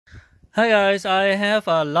Hi guys, I have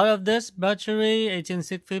a lot of this battery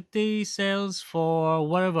 18650 cells for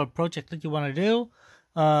whatever project that you want to do.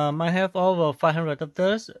 I have over 500 of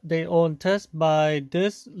this. They all test by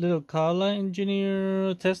this little color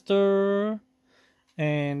engineer tester,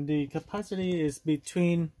 and the capacity is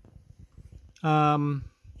between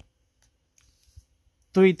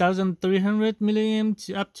 3300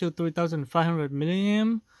 milliamp up to 3500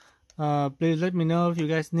 milliamp. Please let me know if you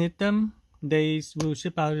guys need them. They will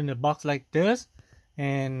ship out in a box like this,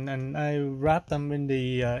 and I wrap them in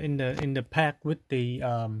the pack with the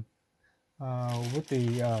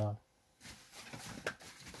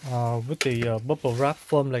bubble wrap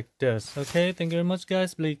form like this. Okay, thank you very much,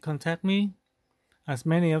 guys. Please contact me as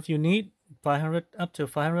many of you need, 500 up to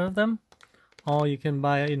 500 of them, or you can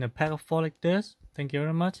buy in a pack of 4 like this. Thank you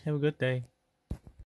very much. Have a good day.